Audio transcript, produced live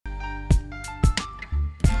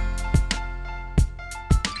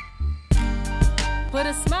Put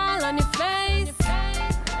a smile on your face.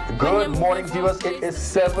 Good morning, viewers. It is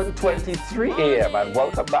 7:23 a.m. and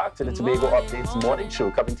welcome back to the Tobago Updates Morning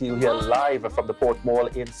Show, coming to you here live from the Port Mall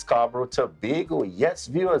in Scarborough, Tobago. Yes,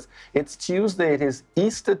 viewers, it's Tuesday. It is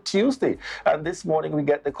Easter Tuesday, and this morning we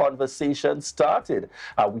get the conversation started.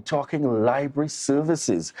 We're talking library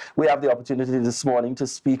services. We have the opportunity this morning to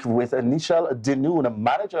speak with Nichelle Denoon, a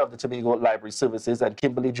manager of the Tobago Library Services, and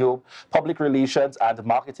Kimberly, public relations and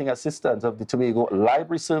marketing assistant of the Tobago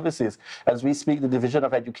Library Services. As we speak, the Division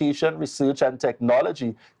of Education, Research and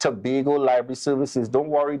Technology, Tobago Library Services. Don't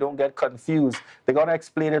worry, don't get confused. They're going to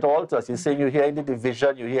explain it all to us. You're saying you're hearing the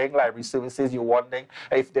division, you're hearing library services, you're wondering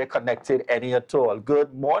if they're connected any at all.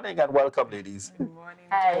 Good morning and welcome, ladies. Good morning.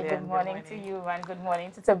 Hi, good morning to you and good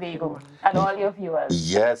morning to Tobago and all your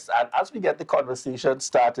viewers. Yes, and as we get the conversation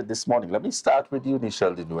started this morning, let me start with you,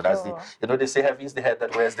 Nichelle Denoon. As they say, heavy is the head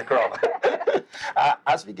that wears the crown.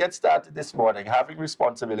 As we get started this morning, having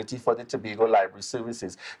responsibility for the Tobago Library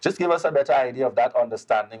Services, just give us a better idea of that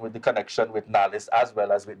understanding with the connection with NALIS as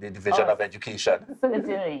well as with the Division of Education.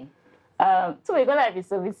 Certainly. Tobago Library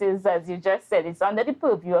Services, as you just said, is under the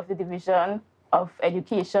purview of the Division of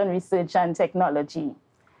Education, Research and Technology.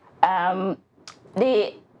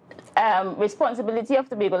 The responsibility of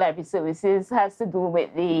Tobago Library Services has to do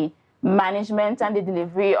with the management and the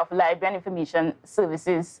delivery of library and information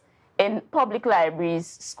services in public libraries,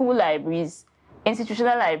 school libraries,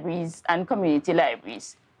 institutional libraries, and community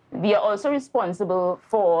libraries. We are also responsible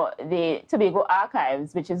for the Tobago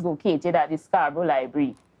Archives, which is located at the Scarborough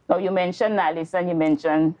Library. Now, you mentioned NALIS and you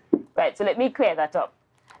mentioned, right, so let me clear that up.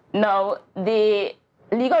 Now, the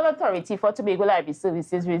legal authority for Tobago Library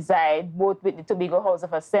Services reside both with the Tobago House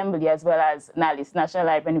of Assembly as well as NALIS, National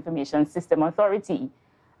Library and Information System Authority.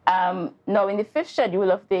 Now, in the fifth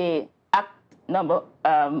schedule of the Act number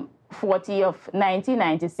 40 of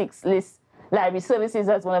 1996 lists library services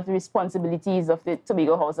as one of the responsibilities of the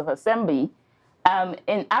Tobago House of Assembly.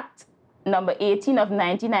 In Act number 18 of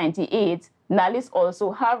 1998, NALIS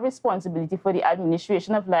also have responsibility for the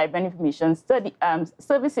administration of library and information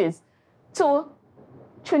services to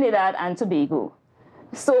Trinidad and Tobago.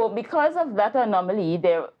 So because of that anomaly,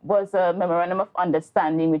 there was a Memorandum of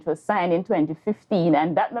Understanding which was signed in 2015,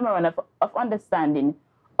 and that Memorandum of Understanding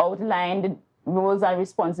outlined the roles and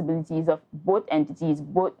responsibilities of both entities,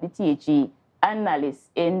 both the THE and NALIS,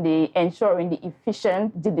 in ensuring the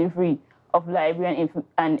efficient delivery of library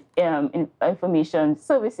and information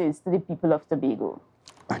services to the people of Tobago.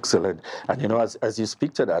 Excellent. And, you know, as you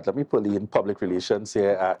speak to that, let me pull in public relations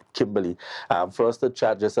here, Kimberly. For us to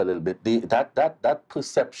chat just a little bit, that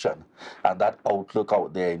perception and that outlook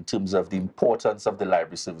out there in terms of the importance of the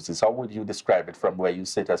library services, how would you describe it from where you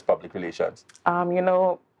sit as public relations? You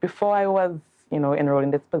know, before I was, enrolled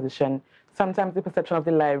in this position, sometimes the perception of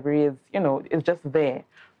the library is, is just there.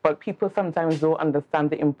 But people sometimes don't understand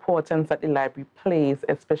the importance that the library plays,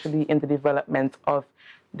 especially in the development of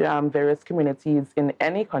the various communities in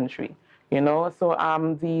any country. So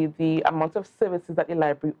the amount of services that the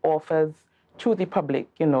library offers to the public,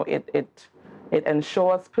 it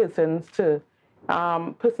ensures persons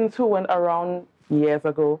who went around years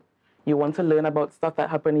ago. You want to learn about stuff that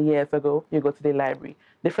happened years ago, you go to the library.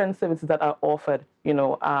 Different services that are offered,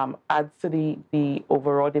 adds to the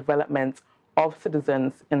overall development of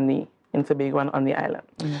citizens in Tobago and on the island.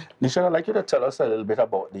 Nichelle, I'd like you to tell us a little bit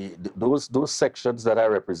about those sections that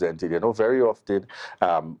are represented. Very often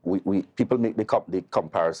people make the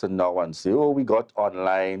comparison now and say, oh, we got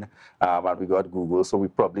online and we got Google, so we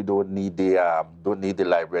probably don't need the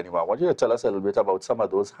library anymore. I want you to tell us a little bit about some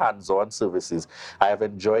of those hands-on services. I have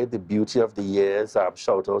enjoyed the beauty of the years.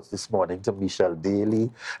 Shout out this morning to Michelle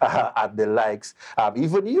Daly and the likes.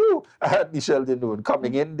 Even you, Nichelle Denoon,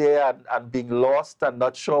 coming in there and being lost and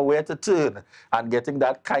not sure where to turn and getting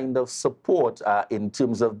that kind of support in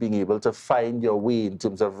terms of being able to find your way in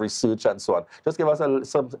terms of research and so on. Just give us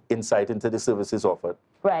some insight into the services offered.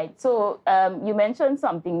 Right. So you mentioned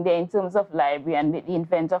something there in terms of library and with the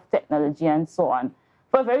advent of technology and so on.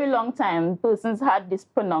 For a very long time, persons had this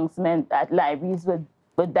pronouncement that libraries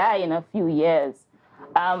would die in a few years.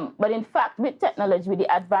 But in fact, with technology, with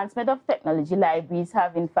the advancement of technology, libraries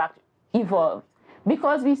have in fact evolved.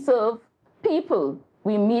 Because we serve people,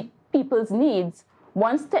 we meet people's needs.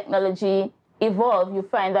 Once technology evolves, you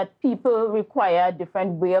find that people require a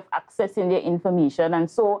different way of accessing their information. And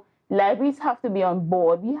so libraries have to be on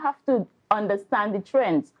board. We have to understand the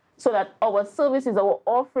trends so that our services, our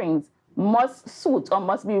offerings must suit or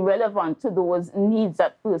must be relevant to those needs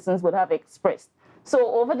that persons would have expressed.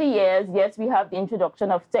 So over the years, yes, we have the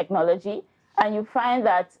introduction of technology, and you find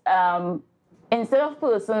that instead of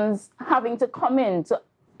persons having to come in to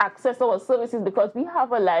access our services, because we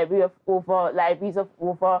have a libraries of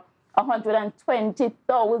over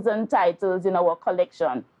 120,000 titles in our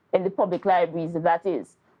collection, in the public libraries, that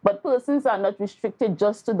is. But persons are not restricted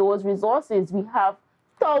just to those resources. We have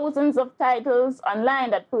thousands of titles online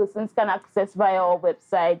that persons can access via our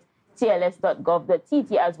website,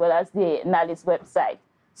 tls.gov.tt, as well as the NALIS website.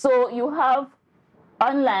 So you have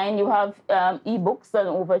online, you have ebooks on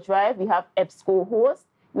Overdrive, we have EBSCO host,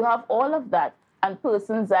 you have all of that, and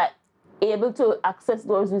persons are able to access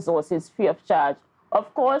those resources free of charge.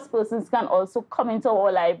 Of course, persons can also come into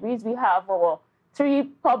our libraries. We have our 3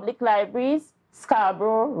 public libraries,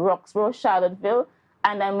 Scarborough, Roxborough, Charlottesville,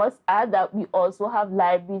 and I must add that we also have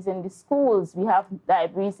libraries in the schools. We have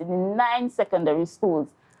libraries in the 9 secondary schools,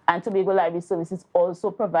 and Tobago Library Services also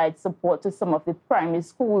provides support to some of the primary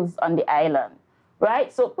schools on the island,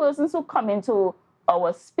 right? So persons who come into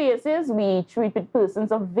our spaces, we treat with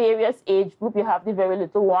persons of various age groups. You have the very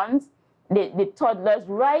little ones, the toddlers,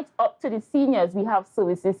 right up to the seniors. We have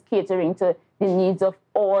services catering to the needs of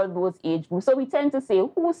all those age groups. So we tend to say,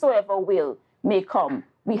 whosoever will may come.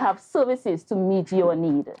 We have services to meet your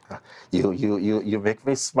need. You make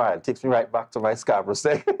me smile. Takes me right back to my Scarborough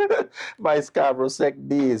Sec, my Scarborough Sec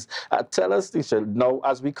days. Tell us, Nichelle, now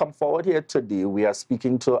as we come forward here today, we are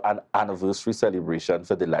speaking to an anniversary celebration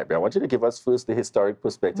for the library. I want you to give us first the historic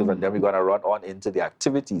perspective, and then we're going to run on into the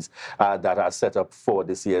activities that are set up for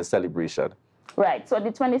this year's celebration. Right. So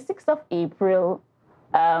the 26th of April,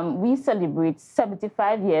 we celebrate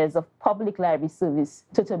 75 years of public library service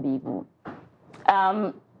to Tobago.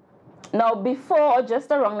 Now, before,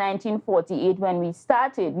 just around 1948, when we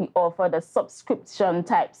started, we offered a subscription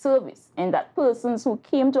type service, in that persons who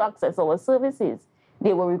came to access our services,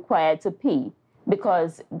 they were required to pay,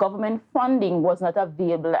 because government funding was not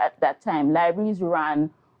available at that time. Libraries ran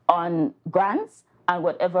on grants and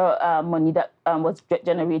whatever money that was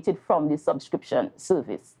generated from the subscription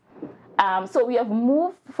service. So we have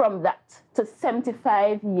moved from that to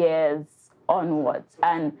 75 years onwards.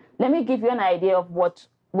 And let me give you an idea of what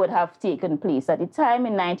would have taken place. At the time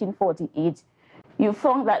in 1948, you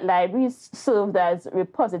found that libraries served as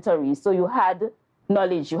repositories. So you had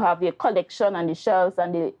knowledge, you have your collection and the shelves,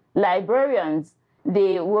 and the librarians,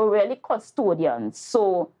 they were really custodians.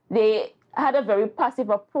 So they had a very passive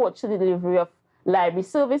approach to the delivery of library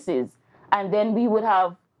services. And then we would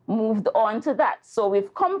have moved on to that. So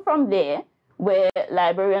we've come from there, where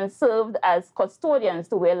librarians served as custodians,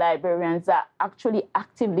 to where librarians are actually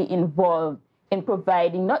actively involved in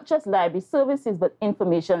providing not just library services, but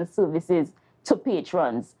information services to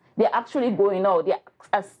patrons. They're actually going out, they're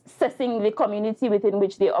assessing the community within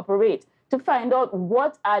which they operate to find out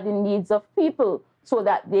what are the needs of people so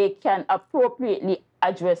that they can appropriately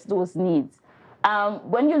address those needs.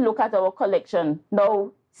 When you look at our collection,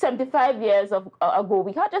 now 75 years ago,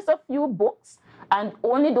 we had just a few books, and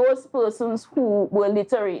only those persons who were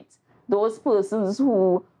literate, those persons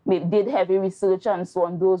who did heavy research and so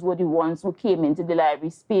on, those were the ones who came into the library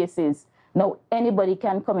spaces. Now, anybody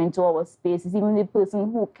can come into our spaces, even the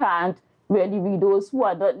person who can't really read, those who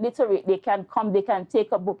are not literate, they can come, they can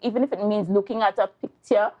take a book, even if it means looking at a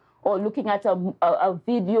picture or looking at a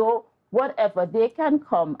video, whatever, they can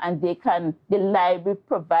come and the library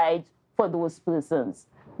provides for those persons.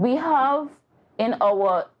 We have in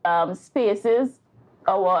our spaces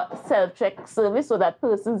our self-check service, so that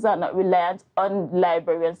persons are not reliant on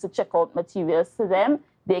librarians to check out materials to them.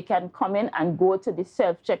 They can come in and go to the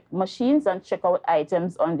self-check machines and check out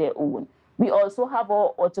items on their own. We also have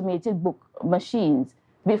our automated book machines.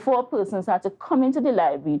 Before, persons had to come into the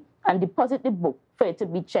library and deposit the book for it to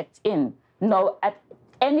be checked in. Now, at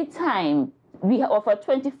any time, we offer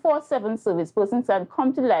 24/7 service. Persons can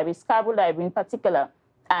come to the library, Scarborough Library in particular,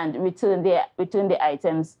 and return the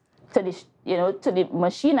items to the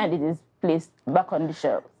machine, and it is placed back on the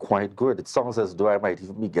shelf. Quite good. It sounds as though I might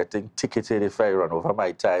even be getting ticketed if I run over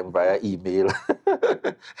my time via email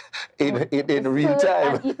in real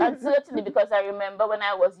time. And certainly, because I remember when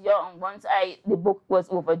I was young, once the book was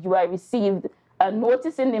overdue, I received a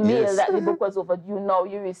notice in the mail that the book was overdue. Now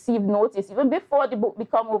you receive notice, even before the book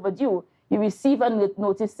become overdue, you receive a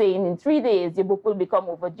notice saying in 3 days your book will become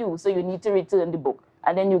overdue, so you need to return the book.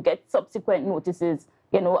 And then you get subsequent notices,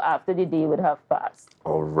 after the day would have passed.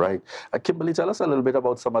 All right. Kimberly, tell us a little bit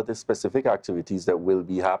about some of the specific activities that will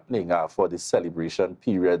be happening for the celebration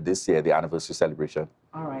period this year, the anniversary celebration.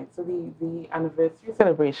 All right. So the anniversary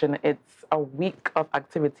celebration, it's a week of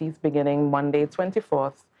activities beginning Monday,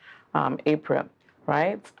 24th April,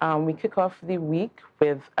 right? We kick off the week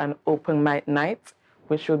with an open mic night,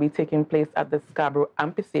 which will be taking place at the Scarborough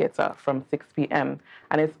Amphitheater from 6 p.m.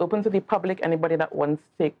 And it's open to the public. Anybody that wants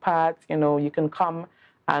to take part, you can come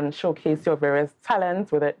and showcase your various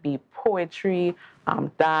talents, whether it be poetry,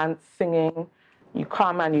 dance, singing. You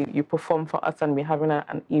come and you perform for us, and we're having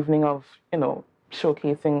an evening of,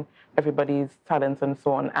 showcasing everybody's talents and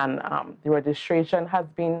so on. And the registration has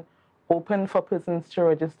been open for persons to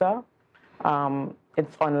register.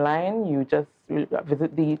 It's online. You just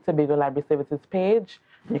visit the Tobago Library Services page.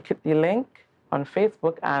 You click the link on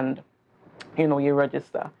Facebook, and you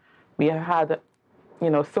register. We have had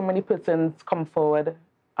so many persons come forward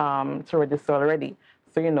to register already.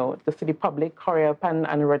 So just to the public, hurry up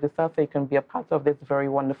and register so you can be a part of this very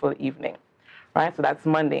wonderful evening. Right? So that's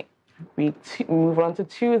Monday. We move on to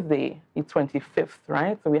Tuesday, the 25th,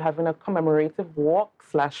 right? So we're having a commemorative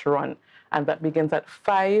walk/run, and that begins at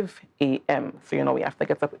 5 a.m. So, we have to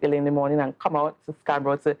get up early in the morning and come out to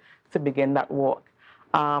Scarborough to begin that walk.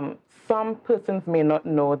 Some persons may not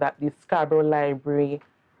know that the Scarborough Library,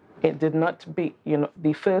 it did not be,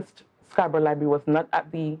 the first Scarborough Library was not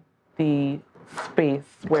at the space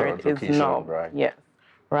where it is now. Right. Yes,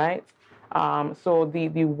 right? So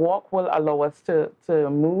the walk will allow us to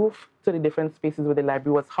move to the different spaces where the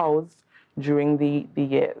library was housed during the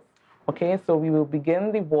years. Okay, so we will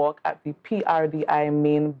begin the walk at the PRDI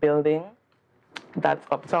main building. That's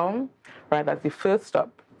uptown, right? That's the first stop.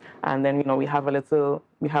 And then, we have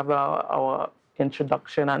our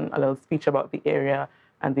introduction and a little speech about the area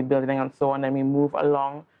and the building and so on. And we move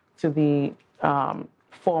along to the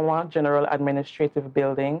former General Administrative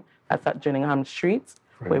Building. That's at Jenningham Street,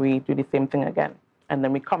 where we do the same thing again. And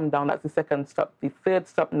then we come down, that's the second stop. The third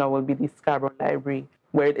stop now will be the Scarborough Library,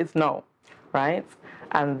 where it is now, right?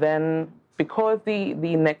 And then because the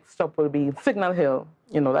next stop will be Signal Hill,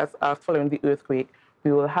 that's following the earthquake,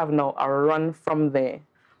 we will have now a run from there,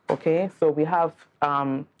 okay? So we have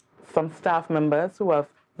some staff members who have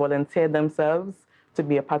volunteered themselves to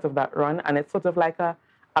be a part of that run, and it's sort of like a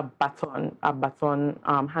baton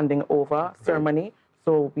handing over ceremony.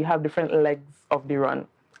 So we have different legs of the run.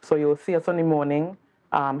 So you'll see us on the morning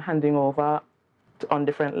handing over on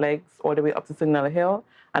different legs all the way up to Signal Hill,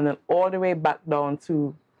 and then all the way back down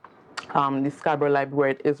to the Scarborough Library where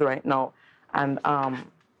it is right now. And,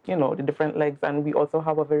 the different legs. And we also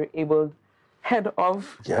have a very able head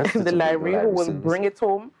of the library who will bring it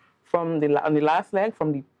home on the last leg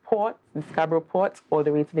from the port, the Scarborough port, all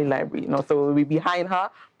the way to the library. So we'll be behind her,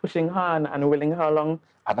 pushing her and willing her along.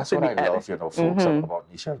 And that's what I love, folks,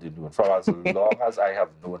 about Nichelle Denoon. For as long as I have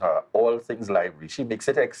known her, all things library, she makes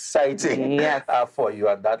it exciting for you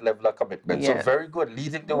and that level of commitment. Yes. So very good,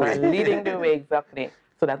 leading the way. Leading the way, exactly.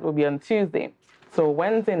 So that will be on Tuesday. So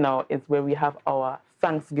Wednesday now is where we have our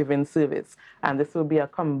Thanksgiving service. And this will be a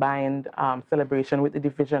combined celebration with the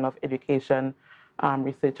Division of Education,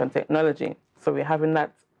 Research and Technology. So we're having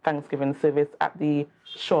that Thanksgiving service at the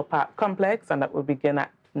Shore Park Complex, and that will begin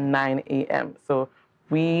at 9 a.m. So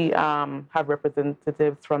we have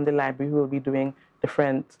representatives from the library who will be doing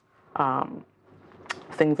different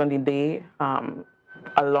things on the day,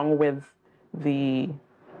 along with the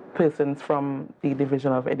persons from the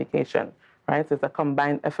Division of Education, right? So it's a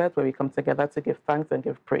combined effort where we come together to give thanks and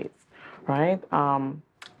give praise, right?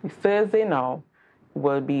 The Thursday now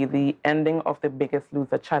will be the ending of the Biggest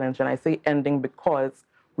Loser Challenge, and I say ending because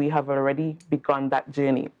we have already begun that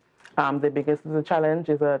journey. The Biggest Loser Challenge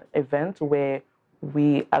is an event where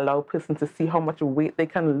we allow persons to see how much weight they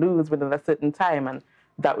can lose within a certain time, and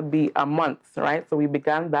that would be a month, right? So we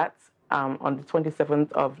began that on the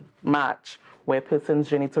 27th of March, where persons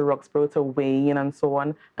journey to Roxborough to weigh in and so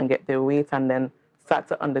on and get their weight, and then start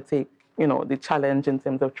to undertake, the challenge in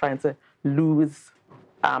terms of trying to lose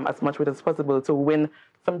as much weight as possible to win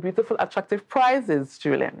some beautiful, attractive prizes,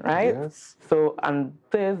 Julian, right? Yes. So on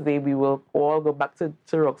Thursday, we will all go back to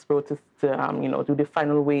Roxborough to do the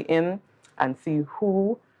final weigh-in and see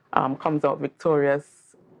who comes out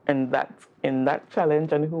victorious in that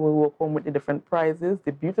challenge and who will walk home with the different prizes,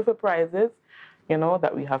 the beautiful prizes,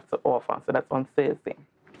 that we have to offer. So that's on Thursday.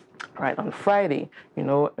 Right, on Friday, in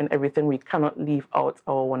everything, we cannot leave out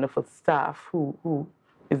our wonderful staff who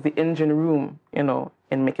is the engine room,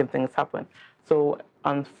 in making things happen. So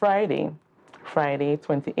on Friday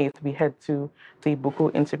 28th, we head to the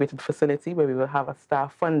Buku Integrated Facility where we will have a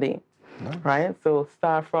staff fun day. Nice. Right? So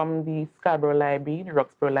staff from the Scarborough Library, the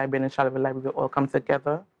Roxborough Library, and the Charleville Library will all come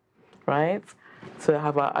together, right? To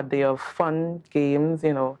have a day of fun, games,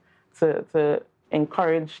 to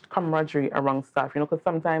encourage camaraderie among staff, because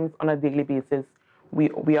sometimes on a daily basis,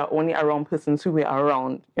 we are only around persons who we are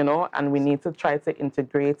around, and we need to try to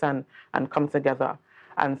integrate and come together.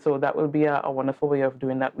 And so that will be a wonderful way of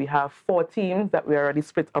doing that. We have 4 teams that we already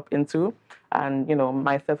split up into, and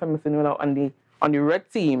myself and Mr. Nula on the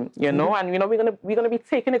red team, and we're gonna be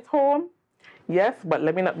taking it home, Yes, but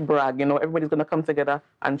let me not brag. You know, everybody's going to come together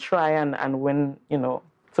and try and win, you know,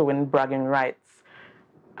 to win bragging rights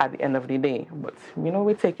at the end of the day. But, you know,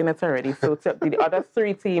 we're taking it already. So to the other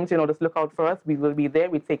 3 teams, you know, just look out for us. We will be there.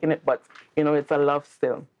 We're taking it. But, you know, it's a love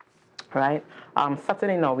still, right?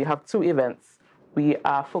 Saturday now, we have 2 events. We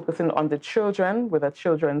are focusing on the children with a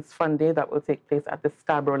Children's Fun Day that will take place at the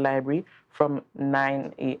Scarborough Library from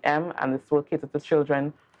 9 a.m. And this will cater to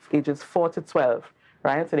children ages 4 to 12,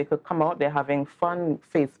 right? So they could come out, they're having fun,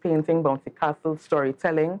 face painting, bouncy castle,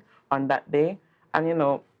 storytelling on that day. And, you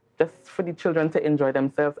know, just for the children to enjoy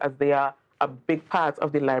themselves as they are a big part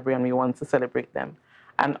of the library and we want to celebrate them.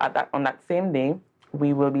 And on that same day,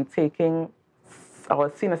 we will be taking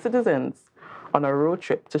our senior citizens on a road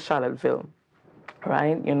trip to Charlottesville,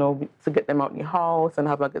 right? You know, to get them out in the house and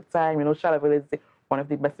have a good time. You know, Charlottesville is one of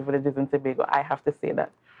the best villages in Tobago. I have to say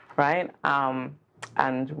that, right?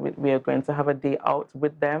 And we are going to have a day out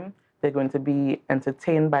with them. They're going to be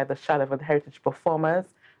entertained by the Charlottesville Heritage performers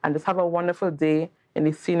and just have a wonderful day in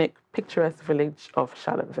the scenic, picturesque village of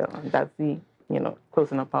Charlottesville. And that's the, you know,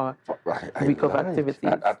 closing up our week of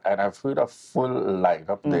activities. And I've heard a full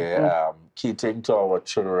lineup there, catering to our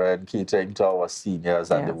children, catering to our seniors,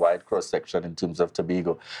 and the wide cross-section in terms of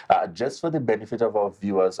Tobago. Just for the benefit of our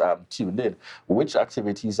viewers tuned in, which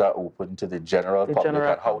activities are open to the general public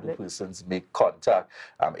and how do persons make contact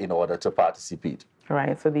in order to participate?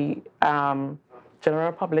 Right, so the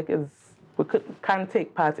general public can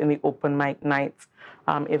take part in the open mic night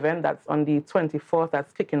event that's on the 24th.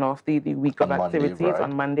 That's kicking off the week of activities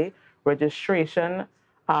on Monday. Registration,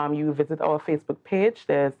 you visit our Facebook page.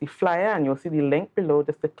 There's the flyer, and you'll see the link below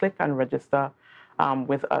just to click and register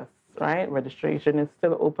with us, right? Registration is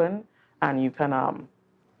still open, and you can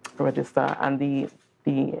register. And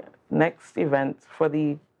the next event for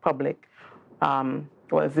the public,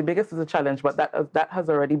 well, it's the biggest is a challenge, but that has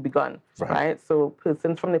already begun, right? So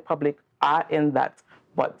persons from the public are in that,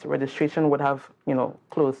 but registration would have, you know,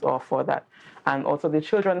 closed off for that. And also the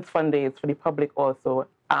Children's Fun Days for the public also.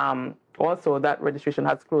 Also, that registration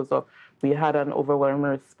has closed off. We had an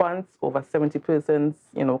overwhelming response, over 70 persons,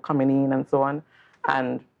 you know, coming in and so on.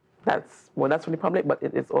 And that's for the public, but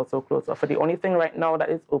it is also closed off. So the only thing right now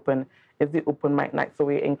that is open is the open mic night. So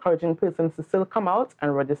we're encouraging persons to still come out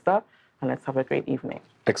and register, and let's have a great evening.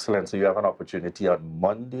 Excellent. So you have an opportunity on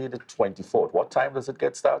Monday the 24th. What time does it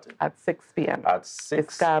get started? At 6 p.m. At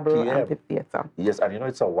 6 Scarborough Amphitheatre. Yes, and you know,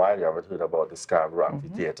 it's a while you haven't heard about the Scarborough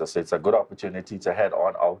Amphitheatre, so it's a good opportunity to head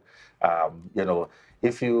on out. You know,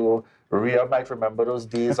 if you might remember those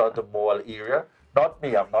days on the mall area. Not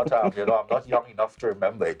me, I'm not, you know, I'm not young enough to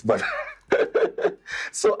remember it, but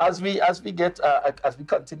so as we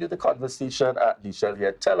continue the conversation, Nichelle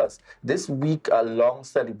here, tell us this week long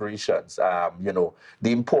celebrations, you know,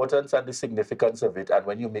 the importance and the significance of it, and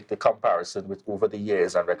when you make the comparison with over the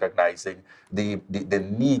years and recognizing the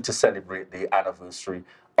need to celebrate the anniversary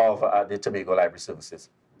of the Tobago Library Services.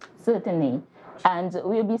 Certainly, and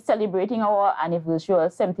we'll be celebrating our anniversary, our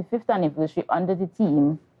 75th anniversary, under the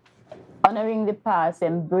theme honoring the past,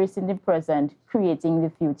 embracing the present, creating the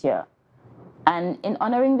future. And in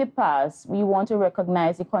honoring the past, we want to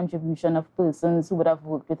recognize the contribution of persons who would have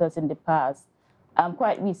worked with us in the past.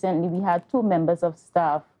 Quite recently, we had 2 members of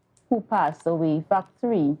staff who passed away, in fact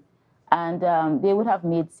 3, and they would have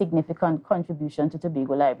made significant contribution to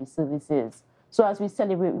Tobago Library Services. So as we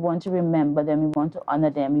celebrate, we want to remember them, we want to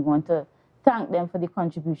honor them, we want to thank them for the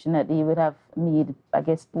contribution that they would have made, I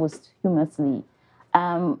guess, posthumously.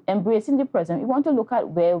 Embracing the present, we want to look at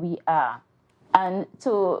where we are and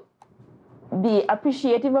to be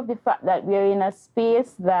appreciative of the fact that we are in a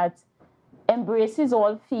space that embraces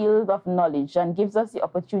all fields of knowledge and gives us the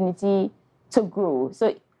opportunity to grow.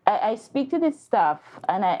 So I speak to the staff,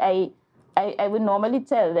 and I would normally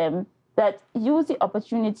tell them that use the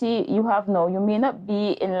opportunity you have now. You may not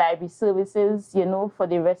be in library services, you know, for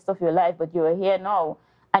the rest of your life, but you are here now,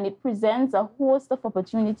 and it presents a host of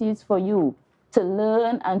opportunities for you to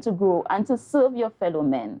learn and to grow and to serve your fellow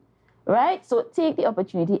men, right? So take the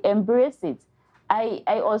opportunity, embrace it. I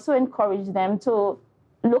also encourage them to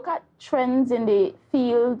look at trends in the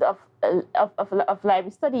field of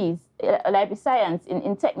library studies, library science,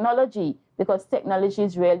 in technology, because technology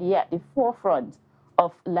is really at the forefront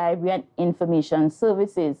of library and information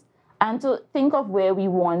services, and to think of where we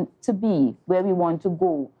want to be, where we want to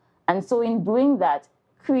go. And so in doing that,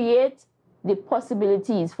 create the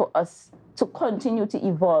possibilities for us to continue to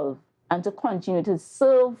evolve and to continue to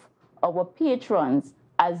serve our patrons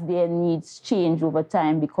as their needs change over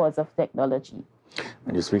time because of technology.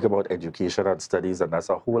 And you speak about education and studies, and that's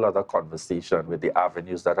a whole other conversation with the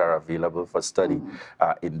avenues that are available for study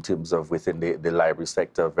in terms of within the library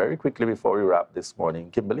sector. Very quickly before we wrap this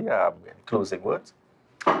morning, Kimberly, closing words?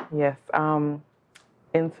 Yes.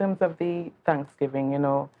 In terms of the Thanksgiving, you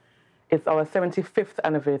know, it's our 75th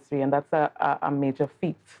anniversary, and that's a major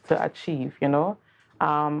feat to achieve, you know.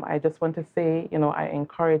 I just want to say, you know, I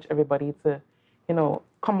encourage everybody to, you know,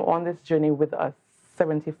 come on this journey with us.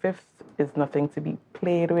 75th is nothing to be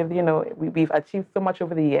played with, you know. We've achieved so much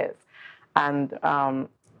over the years. And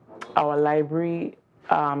our library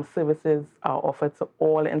services are offered to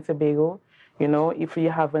all in Tobago. You know, if you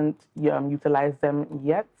haven't utilized them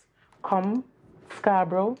yet, come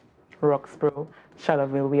Scarborough, Roxborough,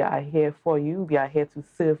 Charlottesville. We are here for you. We are here to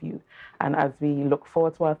serve you. And as we look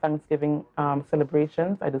forward to our Thanksgiving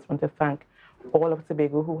celebrations, I just want to thank all of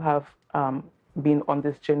Tobago who have been on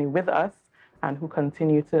this journey with us and who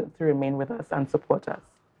continue to remain with us and support us.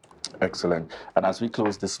 Excellent. And as we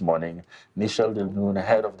close this morning, Nichelle Denoon,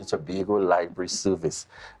 head of the Tobago Library Service,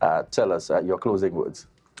 tell us your closing words.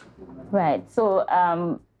 Right. So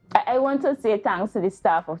I want to say thanks to the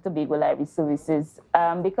staff of Tobago Library Services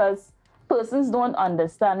because persons don't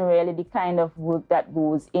understand really the kind of work that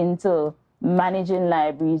goes into managing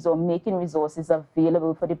libraries or making resources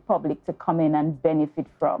available for the public to come in and benefit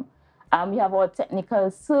from. We have our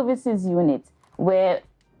technical services unit where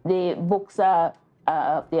the books are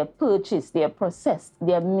they're purchased, they're processed,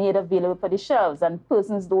 they're made available for the shelves, and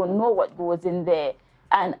persons don't know what goes in there.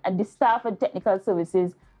 And the staff at technical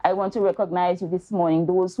services, I want to recognize you this morning,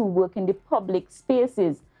 those who work in the public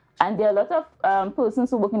spaces. And there are a lot of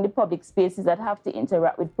persons who work in the public spaces that have to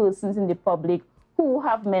interact with persons in the public who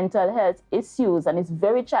have mental health issues, and it's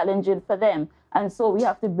very challenging for them. And so we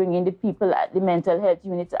have to bring in the people at the mental health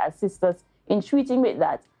unit to assist us in treating with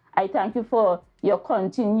that. I thank you for your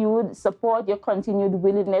continued support, your continued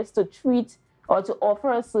willingness to treat or to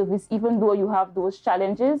offer a service, even though you have those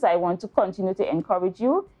challenges. I want to continue to encourage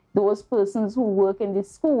you. Those persons who work in the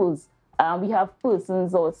schools, we have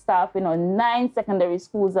persons or staff in 9 secondary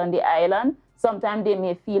schools on the island. Sometimes they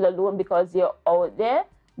may feel alone because you're out there,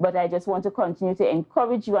 but I just want to continue to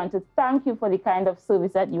encourage you and to thank you for the kind of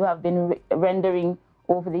service that you have been rendering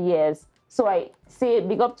over the years. So I say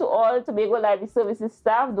big up to all Tobago Library Services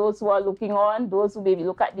staff, those who are looking on, those who maybe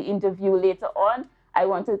look at the interview later on. I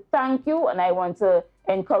want to thank you, and I want to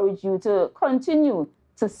encourage you to continue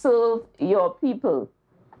to serve your people.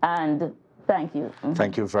 And thank you.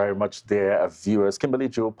 Thank you very much, dear viewers. Kimberly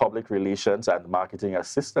Joe, Public Relations and Marketing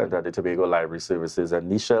Assistant at the Tobago Library Services,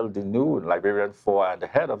 and Nichelle Denoon, Librarian 4 and the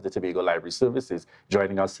head of the Tobago Library Services,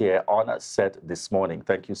 joining us here on set this morning.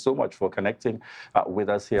 Thank you so much for connecting with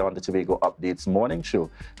us here on the Tobago Updates Morning Show.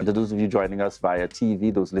 And to those of you joining us via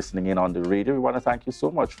TV, those listening in on the radio, we want to thank you so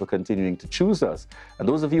much for continuing to choose us. And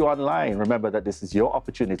those of you online, remember that this is your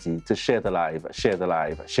opportunity to share the live, share the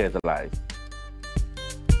live, share the live.